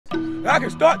I can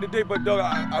start today, but dog,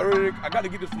 I got to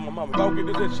get this from my mama. If I don't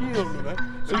get this, she don't do that.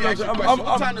 So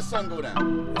what time the sun go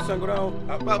down? The sun go down?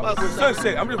 About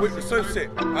sunset. I'm just waiting for sunset.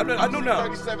 I know now.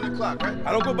 37 o'clock, right?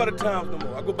 I don't go by the times no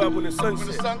more. I go by when the sun sets.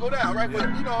 When the sun go down, right? Yeah.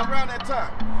 But you know, around that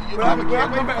time.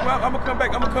 I'm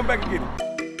gonna come back and get it.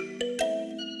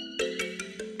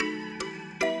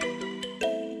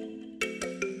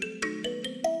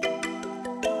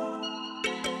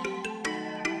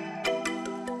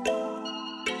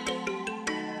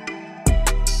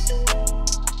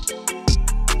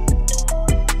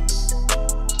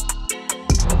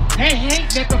 They hate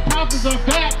that the prophets are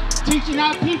back teaching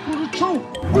our people the truth.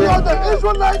 We are the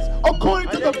Israelites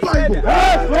according to the Bible.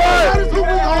 That is who we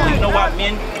are. You know why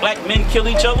black men kill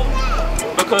each other?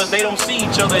 Because they don't see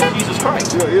each other as Jesus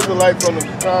Christ. You're an Israelite from the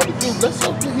time of the Jews. Let's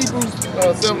look at Hebrews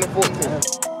 7 and 14.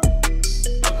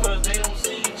 Because they don't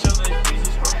see each other as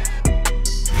Jesus Christ.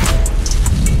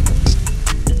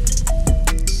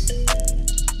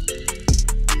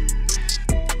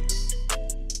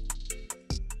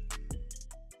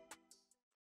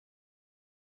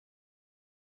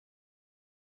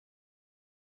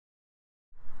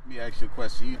 Let me ask you a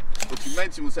question. What you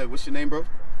mentioned was, what's your name, bro?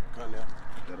 Cornell.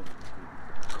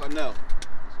 Cornell.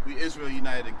 We Israel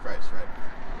united in Christ, right?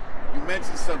 You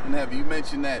mentioned something heavy. You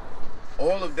mentioned that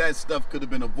all of that stuff could have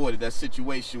been avoided, that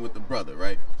situation with the brother,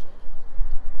 right?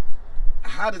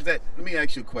 How does that, let me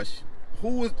ask you a question.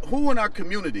 Who in our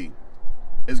community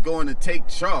is going to take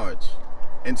charge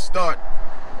and start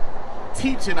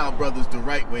teaching our brothers the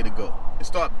right way to go and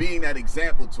start being that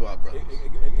example to our brothers?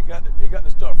 It got to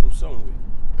start from somewhere.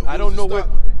 I don't know what.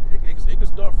 It can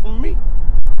start from me.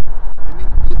 Let me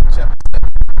Luke chapter 7,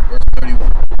 verse 31.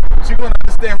 But you're going to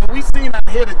understand what we seen out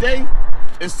here today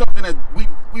is something that we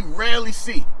rarely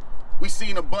see. We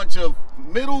seen a bunch of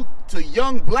middle to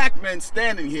young black men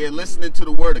standing here listening to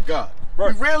the word of God.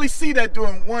 Right. We rarely see that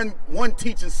during one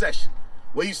teaching session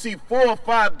where you see 4 or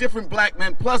 5 different black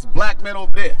men plus black men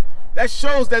over there. That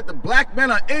shows that the black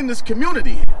men are in this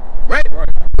community here, right?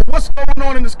 But what's going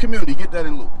on in this community? Get that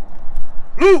in Luke.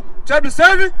 Luke chapter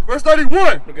 7, verse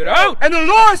 31. Get out. And the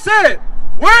Lord said,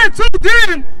 whereunto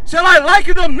then shall I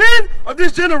liken the men of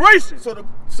this generation? So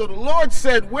the Lord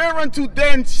said, whereunto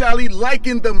then shall he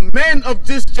liken the men of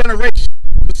this generation?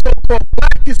 The so-called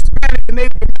black, Hispanic, and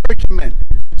Native American men,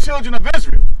 the children of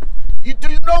Israel.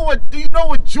 Do you know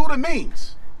what Judah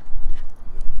means?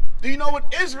 Do you know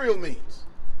what Israel means?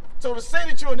 So to say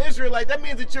that you're an Israelite, that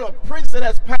means that you're a prince that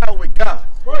has power with God.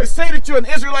 Right. To say that you're an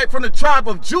Israelite from the tribe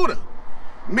of Judah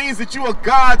means that you are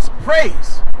God's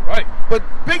praise. Right. But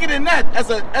bigger than that, as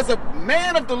a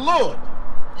man of the Lord,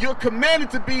 you're commanded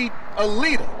to be a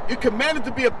leader. You're commanded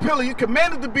to be a pillar. You're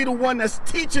commanded to be the one that's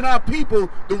teaching our people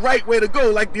the right way to go,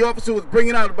 like the officer was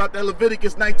bringing out about that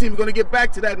Leviticus 19. We're going to get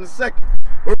back to that in a second.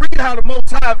 But read how the Most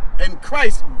High and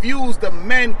Christ views the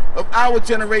men of our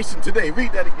generation today.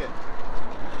 Read that again.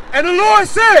 And the Lord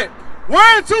said,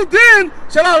 whereunto then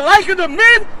shall I liken the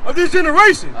men of this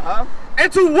generation?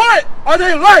 And to what are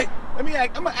they like? I'm going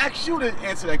to ask you to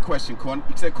answer that question, Cornell.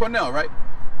 You said Cornell, right?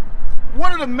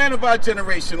 What are the men of our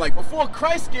generation like? Before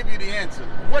Christ give you the answer,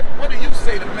 what do you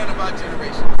say the men of our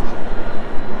generation is like?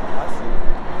 I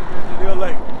see they're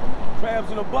like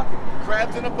crabs in a bucket.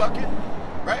 Crabs in a bucket,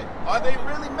 right? Are they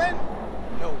really men?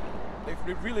 No,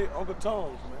 they really Uncle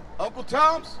Toms, man. Uncle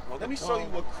Toms? Let me show you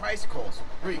what Christ calls them.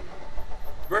 Read.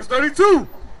 Verse 32.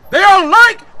 They are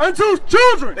like unto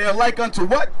children. They are like unto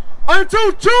what?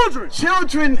 Unto children.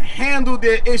 Children handle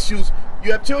their issues.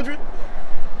 You have children?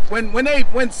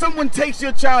 When someone takes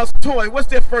your child's toy, what's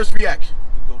their first reaction?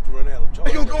 They go run at them.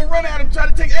 They gonna go run at them, try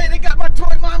to take. Hey, they got my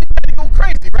toy, mommy. They go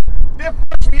crazy, right? Their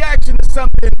first reaction is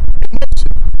something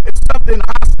emotional. It's something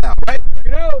hostile, right?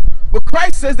 But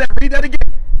Christ says that. Read that again.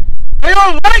 They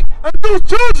are like unto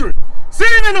children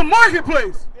sitting in the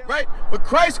marketplace, right? But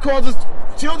Christ calls us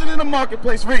children in the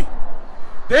marketplace. Read.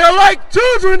 They are like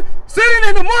children sitting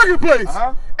in the marketplace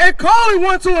and calling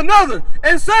one to another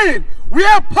and saying, we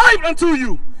have piped unto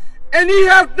you, and ye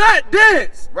have not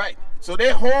danced. Right. So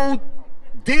their whole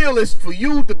deal is for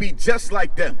you to be just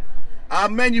like them. Our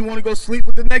men, you want to go sleep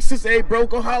with the next sister? Hey, bro,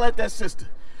 go holler at that sister.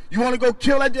 You want to go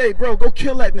kill that? Hey, bro, go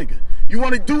kill that nigga. You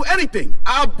want to do anything.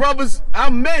 Our brothers, our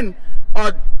men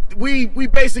are, we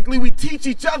teach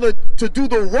each other to do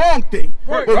the wrong thing.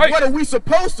 Right, but what are we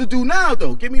supposed to do now,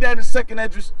 though? Give me that in 2nd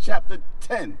Esdras chapter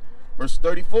 10, verse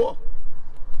 34.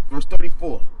 Verse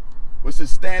 34. Where it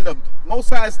says, stand up. Most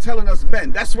High is telling us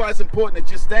men. That's why it's important that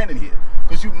you're standing here.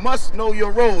 Because you must know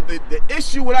your role. The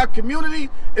issue with our community,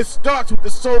 it starts with the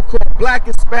so-called black,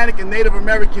 Hispanic, and Native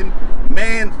American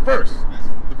man first.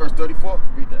 The verse 34.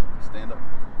 Read that. Stand up.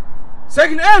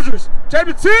 2nd Esdras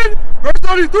chapter 10, verse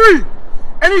 33.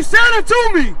 And he said unto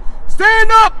me,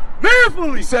 stand up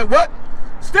manfully. He said what?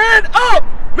 Stand up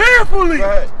manfully,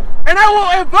 and I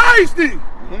will advise thee.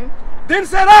 Then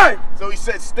said I. So he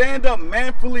said, stand up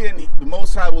manfully, and the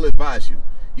Most High will advise you.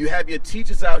 You have your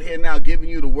teachers out here now giving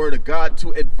you the word of God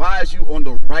to advise you on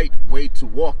the right way to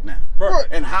walk now. Right.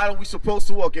 And how are we supposed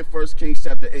to walk in 1 Kings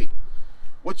chapter 8?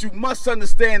 What you must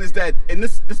understand is that in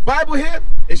this Bible here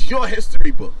is your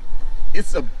history book.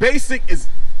 It's a basic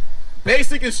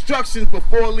instructions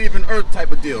before leaving earth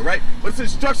type of deal, right? But it's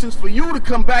instructions for you to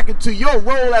come back into your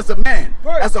role as a man,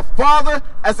 as a father,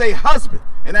 as a husband,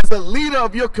 and as a leader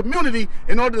of your community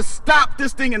in order to stop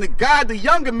this thing and to guide the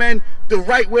younger men the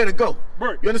right way to go.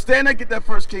 Right. You understand that? Get that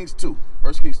 1 Kings 2.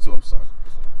 1 Kings 2, I'm sorry.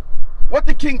 What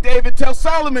did King David tell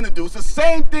Solomon to do? It's the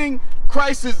same thing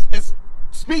Christ is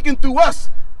speaking through us,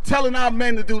 telling our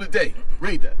men to do today.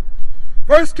 Read that.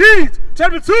 1 Kings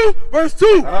chapter 2, verse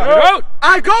 2.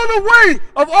 I go the way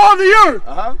of all the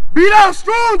earth. Be thou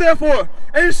strong, therefore,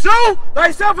 and show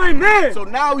thyself a man. So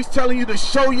now he's telling you to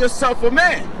show yourself a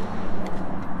man.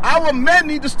 Our men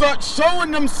need to start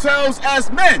showing themselves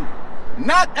as men,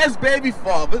 not as baby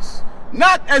fathers,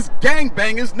 not as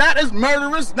gangbangers, not as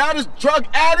murderers, not as drug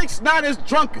addicts, not as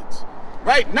drunkards,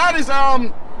 right? Not as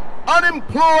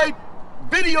unemployed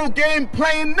video game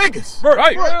playing niggas.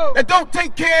 Right. That don't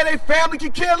take care of their family,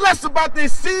 can care less about their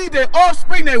seed, their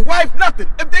offspring, their wife, nothing.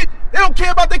 If they don't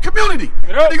care about their community.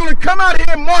 They're gonna come out here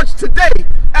and march today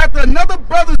after another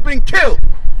brother's been killed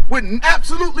with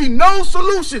absolutely no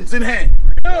solutions in hand.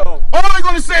 All they're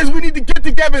gonna say is we need to get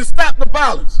together and stop the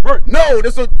violence. No,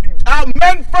 our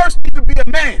men first need to be a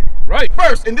man.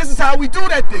 First, and this is how we do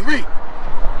that thing. Read.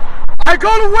 I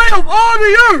go the way of all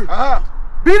the earth.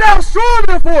 Be thou strong,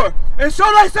 therefore, and show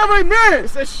thyself a man. It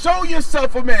says, show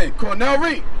yourself a man. Cornell,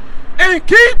 read. And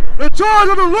keep the charge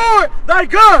of the Lord thy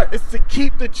God. It's to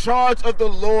keep the charge of the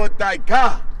Lord thy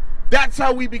God. That's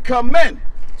how we become men.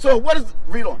 So what is,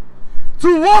 read on.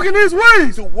 To walk in his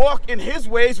ways. To walk in his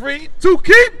ways, read. To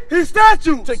keep his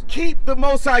statutes. To keep the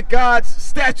Most High God's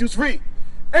statutes, read.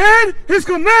 And his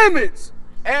commandments.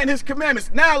 And his commandments.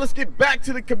 Now let's get back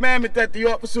to the commandment that the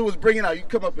officer was bringing out. You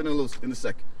come up in a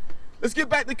second. Let's get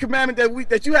back to the commandment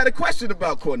that you had a question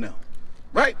about, Cornell.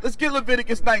 Right? Let's get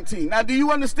Leviticus 19. Now, do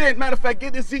you understand? Matter of fact,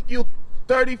 get Ezekiel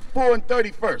 34 and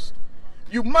 30 first.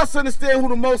 You must understand who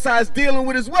the Most High is dealing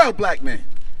with as well, black man.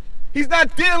 He's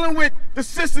not dealing with the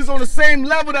sisters on the same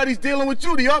level that he's dealing with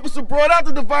you. The officer brought out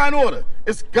the divine order.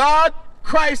 It's God,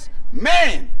 Christ,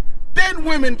 man, then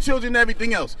women, children,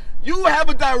 everything else. You have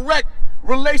a direct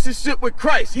relationship with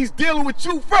Christ. He's dealing with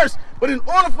you first. But in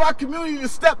order for our community to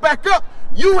step back up,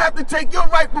 you have to take your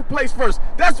rightful place first.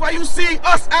 That's why you see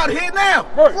us out here now.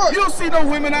 You don't see no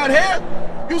women out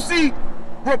here. You see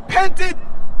repentant,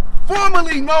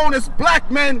 formerly known as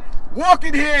black men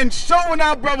walking here and showing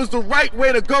our brothers the right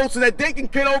way to go so that they can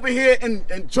get over here and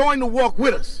join the walk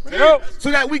with us. So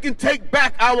that we can take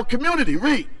back our community.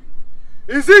 Read.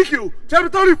 Ezekiel chapter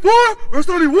 34, verse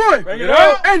 31.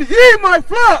 And ye my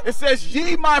flock. It says,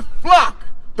 ye my flock.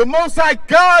 The Most High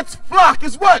God's flock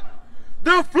is what?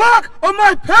 The flock of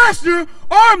my pasture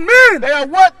are men. They are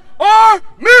what? Are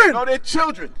men. No, they're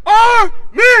children. Are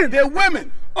men. They're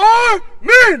women. Are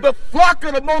men. The flock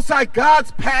of the Most High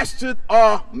God's pasture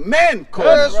are men.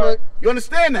 That's right. You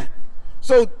understand that?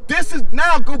 So this is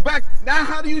now, go back. Now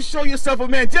how do you show yourself a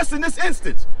man? Just in this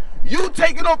instance. You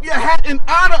taking off your hat in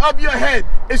honor of your head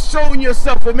is showing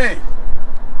yourself a man.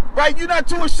 Right? You're not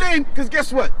too ashamed, because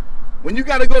guess what? When you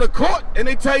got to go to court and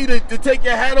they tell you to take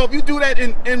your hat off, you do that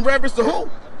in reverence to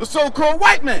who? The so-called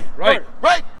white man. Right.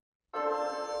 Right?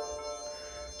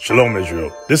 Shalom,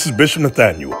 Israel. This is Bishop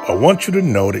Nathaniel. I want you to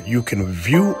know that you can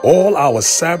view all our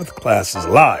Sabbath classes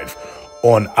live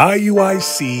on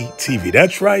IUIC TV.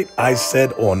 That's right. I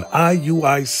said on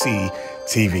IUIC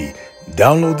TV.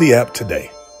 Download the app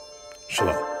today.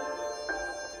 Shalom.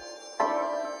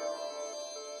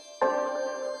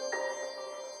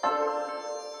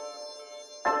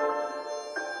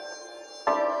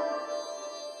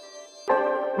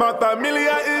 My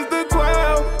familia is the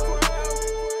 12.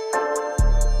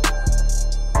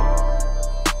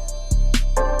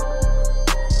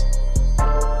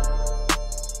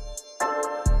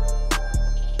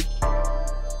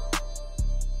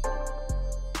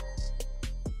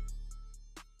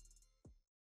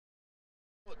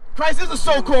 Christ is a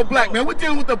so-called black man. We're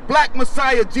dealing with the black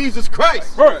Messiah, Jesus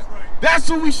Christ. Right. That's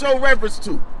who we show reverence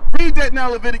to. Read that now,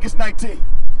 Leviticus 19.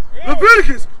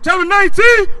 Leviticus chapter 19,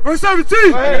 verse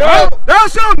 17. Thou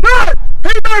shalt not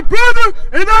hate thy brother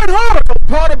in thine heart. So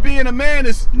part of being a man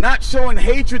is not showing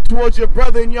hatred towards your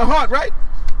brother in your heart, right?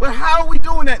 But how are we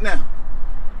doing that now?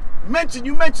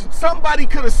 you mentioned somebody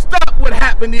could have stopped what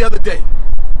happened the other day.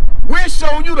 We're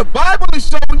showing you, the Bible is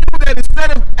showing you that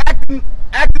instead of acting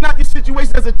out your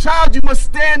situation as a child, you must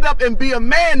stand up and be a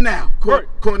man now,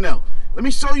 Cornell. Let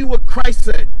me show you what Christ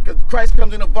said, because Christ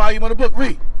comes in a volume of the book.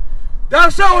 Read. Thou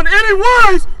shalt in any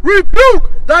wise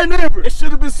rebuke thy neighbor. It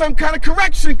should have been some kind of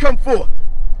correction come forth.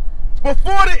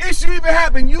 Before the issue even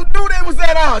happened, you knew they was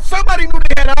at odds. Somebody knew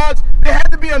they had odds. There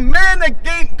had to be a man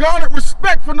that garnered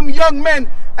respect from them young men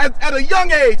at a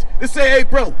young age to say, hey,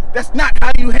 bro, that's not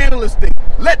how you handle this thing.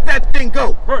 Let that thing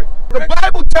go. Right. The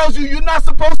Bible tells you you're not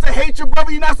supposed to hate your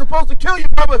brother. You're not supposed to kill your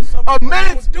brother. A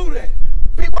man do that.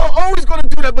 People are always going to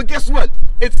do that, but guess what?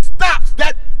 It stops.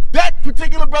 That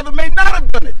particular brother may not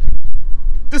have done it.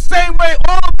 The same way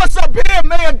all of us up here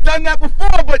may have done that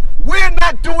before, but we're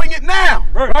not doing it now.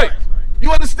 Right.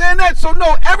 You understand that? So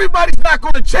no, everybody's not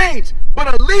going to change,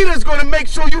 but a leader is going to make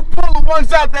sure you pull the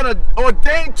ones out that are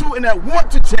ordained to and that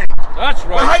want to change. That's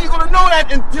right. But how are you going to know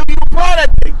that until you apply that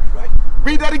thing? Right.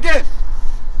 Read that again.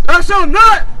 Thou shalt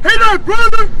not hate thy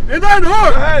brother in thine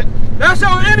heart. Thou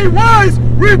shalt in any wise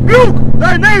rebuke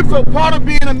thy neighbor. So part of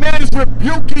being a man is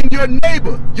rebuking your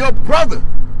neighbor, your brother.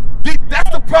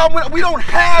 That's the problem. We don't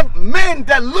have men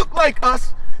that look like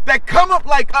us, that come up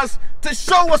like us to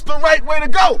show us the right way to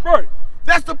go. Right.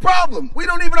 That's the problem. We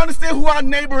don't even understand who our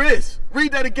neighbor is.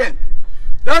 Read that again.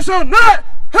 Thou shalt not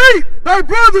hate thy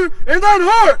brother in thine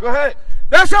heart. Go ahead.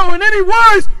 Thou shalt in any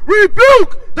wise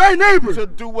rebuke thy neighbor. To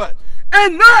do what?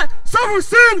 And not suffer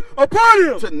sin upon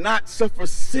him. To not suffer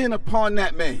sin upon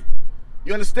that man.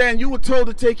 You understand? You were told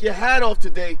to take your hat off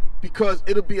today because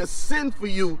it'll be a sin for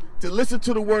you to listen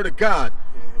to the word of God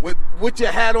with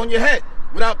your hat on your head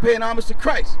without paying homage to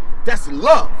Christ. That's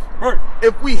love. Right.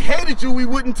 If we hated you, we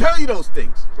wouldn't tell you those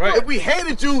things. Right. If we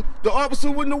hated you, the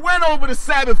officer wouldn't have went over the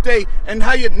Sabbath day and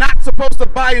how you're not supposed to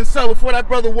buy and sell before that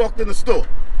brother walked in the store.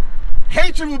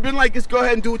 Hatred would have been like, just go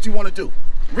ahead and do what you want to do.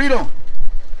 Read on.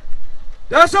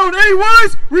 Thou shalt in any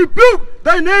wise rebuke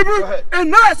thy neighbor and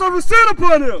not suffer sin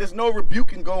upon him. There's no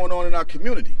rebuking going on in our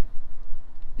community.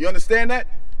 You understand that?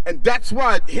 And that's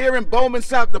why here in Bowman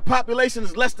South, the population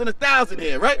is less than 1,000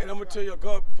 here, right? And I'm going to tell you,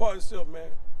 God, part of yourself, man.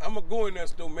 I'm going to go in that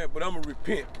store, man, but I'm going to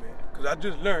repent, man. Because I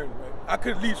just learned, man. I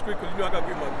couldn't leave straight because, I got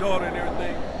to get my daughter and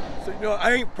everything. So,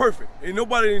 I ain't perfect. And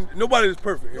nobody is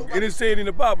perfect. And it said in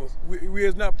the Bible, we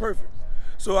is not perfect.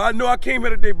 So I know I came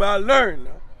here today, but I learned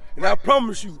now. And I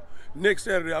promise you, next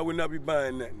Saturday I will not be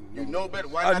buying nothing. You know better.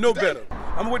 Why not I know today? better.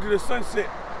 I'm going to the sunset.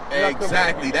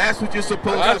 Exactly. That's what you're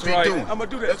supposed to be doing. I'm going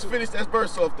to do that. Let's finish that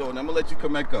verse off, though, and I'm going to let you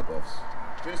come back up, officer.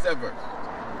 Finish that verse.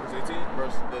 Verse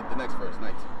 18? The next verse,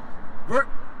 19.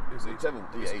 Verse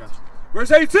 18.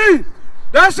 Verse 18.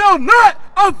 Thou shalt not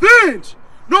avenge,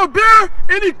 nor bear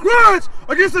any grudge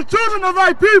against the children of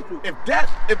thy people.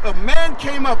 If a man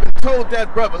came up and told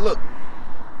that brother, look,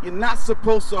 you're not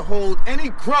supposed to hold any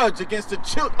grudge against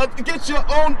against your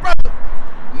own brother.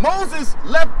 Moses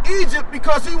left Egypt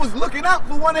because he was looking out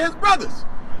for one of his brothers.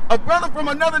 A brother from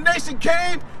another nation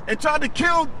came and tried to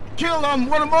kill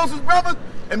one of Moses' brothers,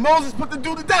 and Moses put the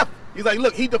dude to death. He's like,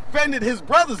 look, he defended his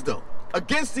brothers though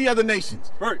against the other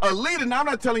nations. Right. A leader, now I'm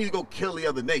not telling you to go kill the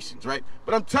other nations, right?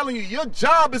 But I'm telling you, your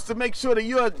job is to make sure that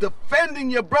you're defending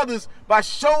your brothers by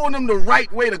showing them the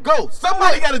right way to go.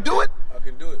 Somebody got to do it. I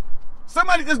can do it.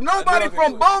 There's nobody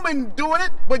from Bowman doing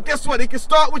it, but guess what? It can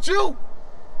start with you.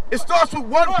 It starts with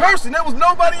one person. There was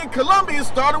nobody in Columbia. It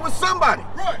started with somebody.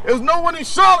 Right. There was no one in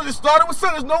Charlotte. It started with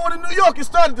somebody. There's no one in New York.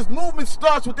 This movement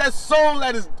starts with that soul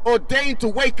that is ordained to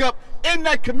wake up in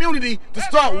that community to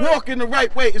start walking the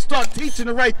right way and start teaching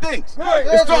the right things. Right.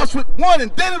 It starts with one,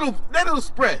 and then it'll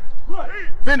spread. Right.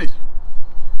 Finish.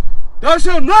 Thou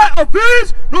shalt not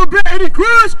avenge nor bear any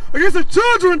grudge against the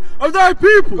children of thy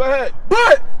people. Go ahead.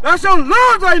 But thou shalt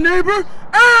love thy neighbor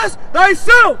as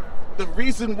thyself. The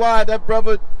reason why that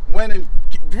brother the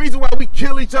reason why we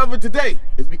kill each other today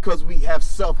is because we have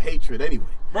self-hatred anyway.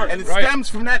 Right. And it stems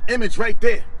from that image right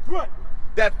there. Right.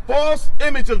 That false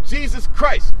image of Jesus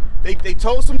Christ. They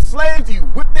told some slaves, you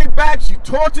whip their backs, you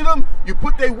torture them, you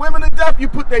put their women to death, you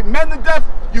put their men to death,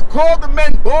 you call the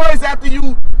men boys after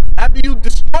you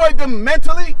destroyed them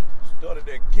mentally. Started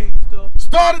that gay stuff.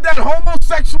 Started that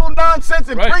homosexual nonsense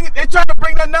and they try to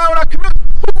bring that now in our community.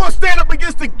 Who's gonna stand up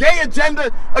against the gay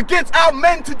agenda against our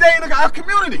men today in our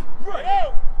community?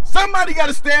 Right. Somebody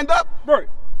gotta stand up. Right.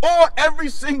 Or every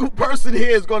single person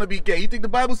here is gonna be gay. You think the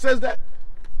Bible says that?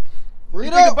 Read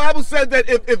You think up. the Bible says that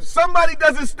if somebody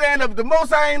doesn't stand up, the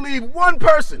Most High ain't leave one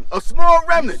person, a small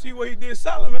remnant. See what he did,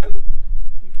 Solomon?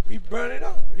 He burned it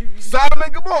out. Sodom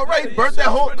and Gomorrah, right? He burnt that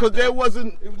whole because there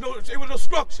wasn't. It was no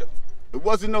structure. There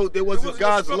wasn't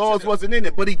God's laws wasn't in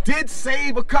it, but he did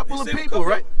save a couple of people,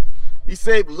 right? He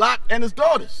saved Lot and his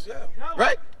daughters. Yeah.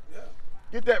 Right? Yeah.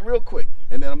 Get that real quick,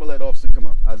 and then I'm gonna let Officer come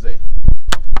up. Isaiah.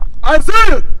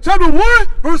 Isaiah chapter 1,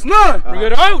 verse 9. Bring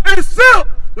it out. Except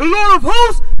the Lord of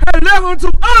hosts had left unto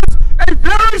us a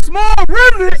very small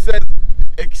remnant. It says,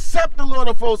 except the Lord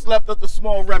of hosts left us a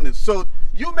small remnant. So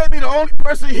you may be the only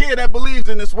person here that believes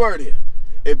in this word here.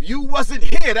 If you wasn't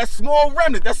here, that small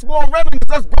remnant is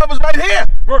us brothers right here.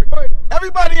 Right.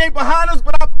 Everybody ain't behind us,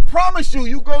 but I promise you,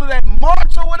 you go to that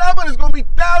march or whatever, there's going to be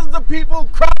thousands of people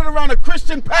crowded around a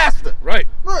Christian pastor. Right.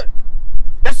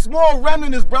 That small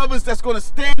remnant is brothers that's going to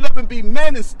stand up and be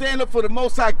men and stand up for the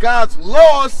Most High God's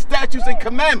laws, statutes, and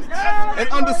commandments. And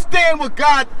understand what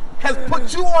God has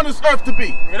put you on this earth to be.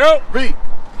 Get out. Read.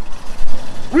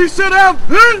 We should have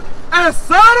been as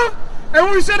Sodom,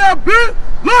 and we should have been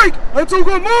like unto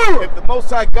Gomorrah. If the Most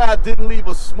High God didn't leave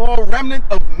a small remnant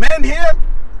of men here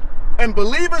and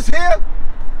believers here,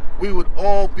 we would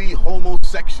all be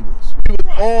homosexuals. We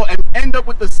would all end up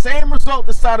with the same result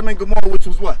as Sodom and Gomorrah, which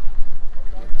was what?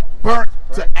 Burnt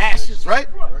to ashes, right?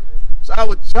 So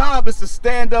our job is to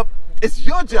stand up. It's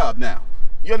your job now.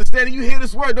 You understand? You hear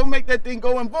this word, don't make that thing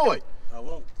go in void. I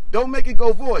won't. Don't make it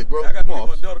go void, bro. I got to meet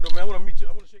my daughter, though, man. I want to meet you.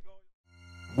 I want to shake all.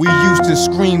 We used to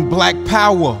scream black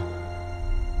power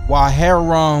while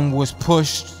heroin was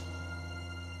pushed.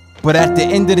 But at the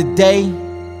end of the day,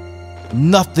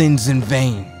 nothing's in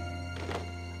vain.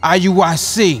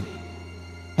 IUIC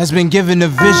has been given a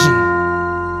vision.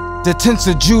 The tents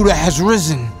of Judah has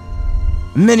risen.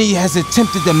 Many has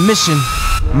attempted the mission.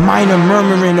 Minor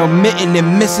murmuring, omitting,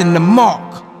 and missing the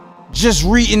mark. Just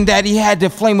reading that he had the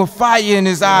flame of fire in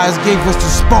his eyes gave us the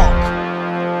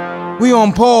spark. We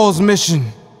on Paul's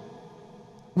mission.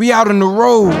 We out on the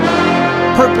road,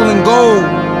 purple and gold.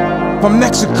 From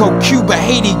Mexico, Cuba,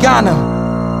 Haiti,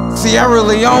 Ghana, Sierra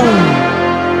Leone.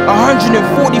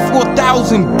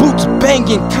 144,000 boots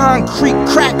banging, concrete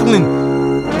crackling.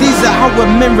 These are our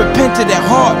men repented at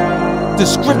heart. The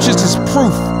scriptures is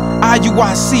proof.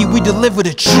 IUIC, we deliver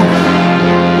the truth.